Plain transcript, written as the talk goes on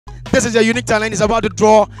This is a unique talent. He's about to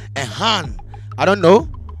draw a hand. I don't know,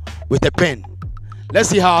 with a pen. Let's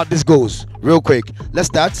see how this goes, real quick. Let's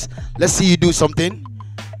start. Let's see you do something.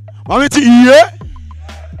 Want me to hear?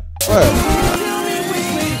 Well,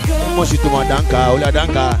 to my danka, ola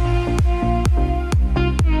danka.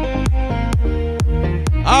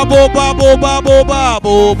 Abo babo babo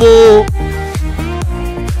babo bo.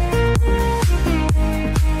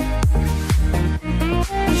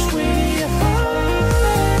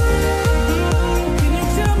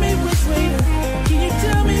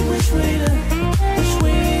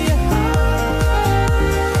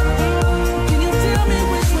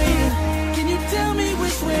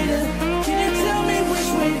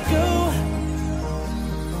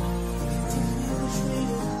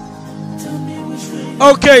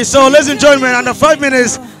 Okay, so ladies and gentlemen, under 5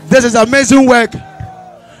 minutes, this is amazing work.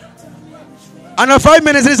 Under 5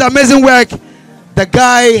 minutes, this is amazing work the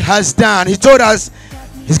guy has done. He told us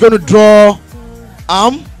he's going to draw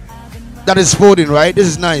arm that is folding, right? This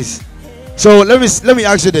is nice. So let me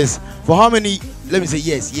ask you this: for how many? Let me say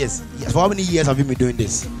yes. For how many years have you been doing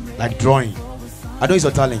this, like drawing? I know it's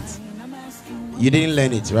your talent. You didn't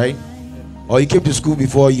learn it, right? Or you came to school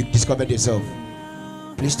before you discovered yourself?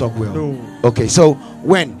 Please talk well. No. Okay, so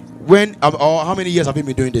when or how many years have you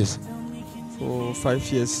been doing this? For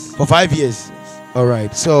 5 years. For 5 years. All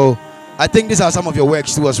right. So I think these are some of your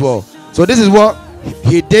works too as well. So this is what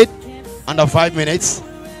he did under 5 minutes.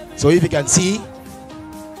 So if you can see,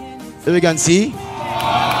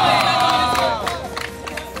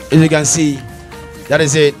 that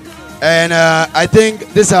is it. And I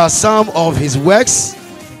think these are some of his works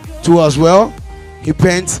too as well. He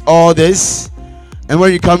paints all this. And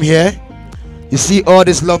when you come here, you see all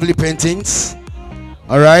these lovely paintings.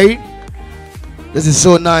 All right. This is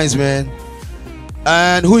so nice, man.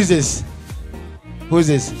 And who is this? Who is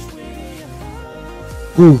this?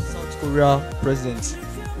 Who? South Korea president.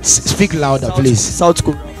 Speak louder, please. South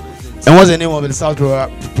Korea president. And what's the name of the South Korea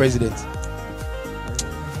president?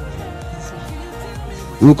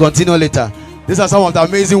 We'll continue later. These are some of the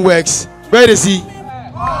amazing works. Where is he?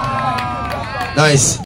 Nice.